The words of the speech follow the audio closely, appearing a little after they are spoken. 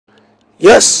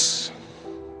Yes,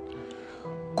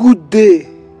 good day,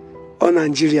 all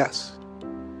Nigerians.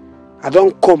 I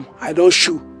don't come, I don't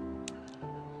show.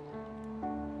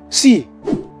 See,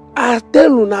 I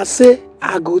tell una say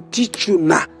I go teach you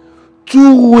now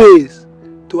 2 ways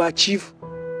to achieve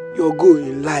your goal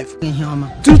in life. 2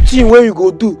 things wey you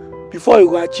go do before you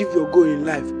go achieve your goal in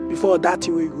life. Before that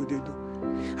thing wey you go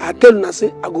do. I tell una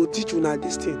say I go teach una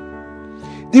this thing.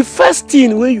 The first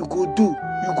thing wey you go do,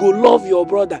 you go love your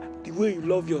brother the way you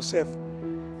love yourself.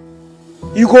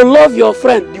 You go love your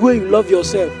friend the way you love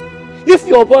yourself. If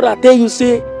your brother tell you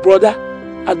say, brother,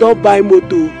 I don't buy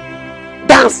motor,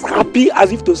 dance happy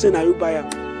as if to say na you buy am.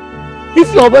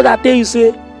 If your brother tell you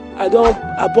say, I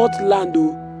bought land,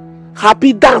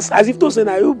 happy dance as if to say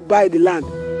na you buy the land.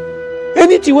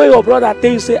 Anything where your brother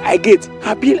tell you say I get,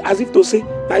 happy as if to say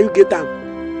na you get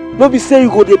am. No be say you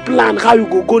go dey plan how you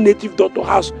go native doctor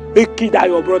house make kid die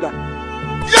your brother.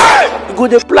 Yeah! You go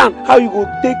dey plan how you go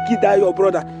take kid die your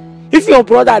brother. If your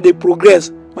brother dey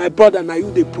progress, my brother na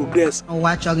you dey progress.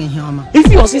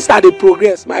 If your sister dey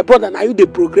progress, my brother na you dey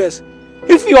progress.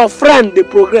 If your friend dey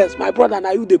progress, my brother na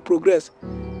you dey progress.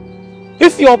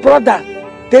 If your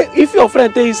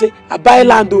friend tell you say I buy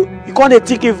land, you can't dey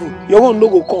think evil, your own no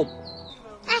go come.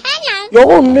 Your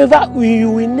own you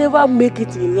will never make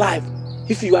it in life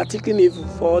if you are thinking evil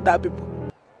for other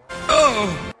people.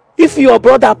 If your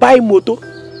brother buy motor,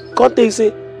 can't tell you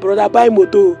say brother buy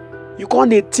motor, you can't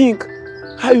dey think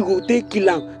how you go take kill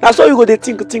am. That's why you go dey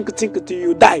think till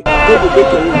you die. You go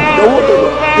make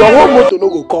your own motor no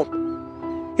go come.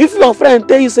 If your friend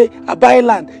tell you say I buy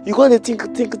land, you go dey think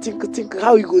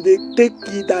how you go dey take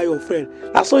kill that your friend.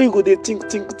 That's why you go dey think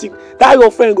that your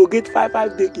friend go get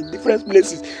 5 days in different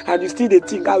places and you still dey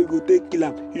think how you go take kill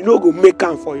am. You no go make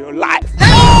am for your life.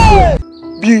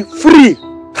 Be free,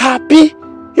 happy.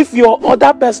 If your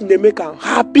other person dey make am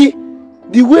happy,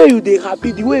 the way you dey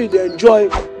happy, the way you dey enjoy.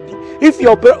 If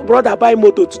your brother buy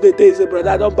motor today, tell you say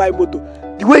brother I don't buy motor,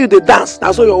 the way you dey dance,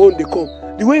 that's how your own dey come.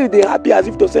 The way you dey happy as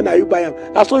if to say na you buy am,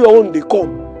 that's how your own dey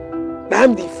come. Now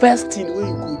I'm the first thing wey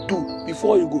you go do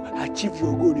before you go achieve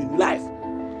your goal in life.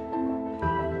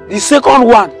 The second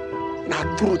one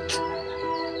na truth.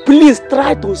 Please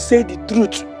try to say the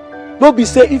truth. No be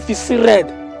say if you see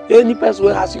red, any person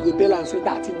wey ask you go tell am say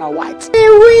that thing na white.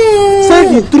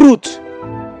 Say the truth.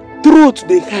 Truth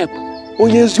dey help.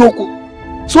 Onyeziokwu.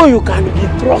 So you can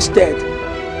be trusted.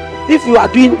 If you are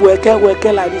doing work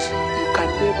like this, you can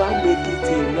never make it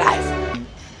in life.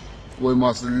 We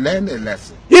must learn a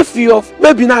lesson. If you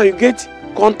maybe now you get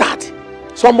contact,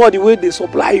 somebody where they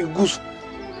supply you goods,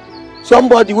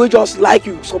 somebody will just like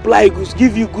you, supply you goods,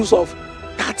 give you goods of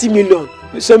 30 million.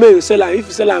 Say maybe you sell, and if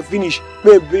you sell and finish,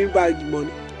 maybe bring back the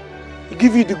money. He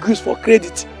give you the goods for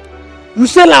credit. You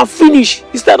sell and finish,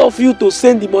 instead of you to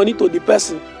send the money to the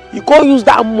person, you can't use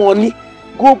that money.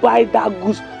 Go buy that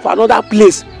goods for another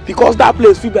place because that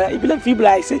place feel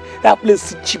like say that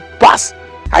place is cheap pass.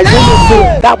 I don't know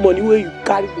say that money where you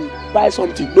carry to buy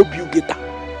something, no bill getter.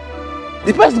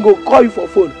 The person go call you for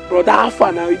phone, brother. How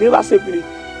far now? You never say finish.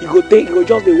 You go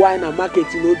just the wine and market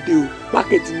no deal,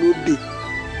 market no day.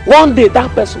 One day that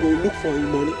person will look for your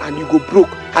money and you go broke,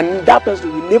 and that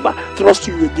person will never trust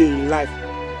you again in life.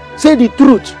 Say the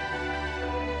truth.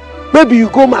 Maybe you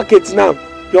go market now.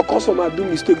 Your customer do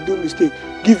mistake,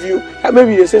 give you,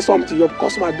 maybe they say something, your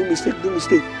customer do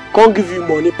mistake, can't give you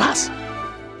money pass.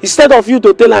 Instead of you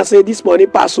to tell and say this money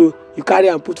pass, so you carry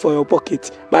and put for your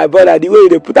pocket. My brother, the way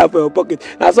they put that for your pocket,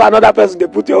 that's why another person they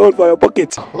put your own for your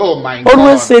pocket. Oh my God.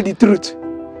 Always say the truth.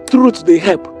 Truth they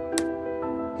help.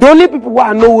 The only people who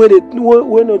I know where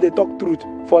they talk truth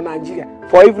for Nigeria,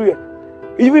 for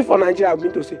everywhere. Even for Nigeria, I've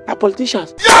been to say, are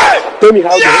politicians. Yeah! Tell me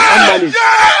how they manage,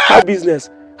 how business,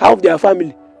 how their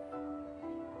family.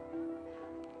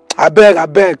 I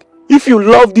beg. If you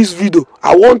love this video,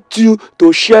 I want you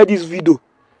to share this video.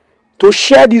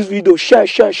 Share them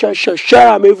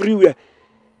everywhere.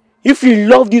 If you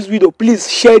love this video, please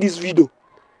share this video.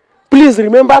 Please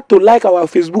remember to like our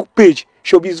Facebook page,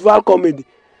 Showbiz Val Comedy.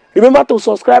 Remember to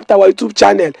subscribe to our YouTube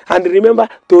channel and remember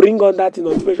to ring on that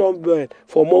notification bell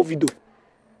for more video.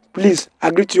 Please, I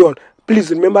greet you all.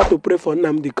 Please remember to pray for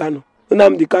nnamudi Kanu.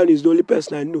 Nnamudi Kanu is the only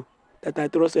person I know that I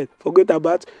trusted. Forget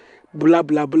about blah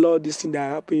this thing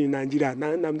that happened in Nigeria.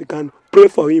 Now nnamudi Kanu. Pray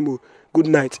for him. Good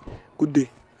night, good day.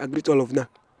 I greet all of now.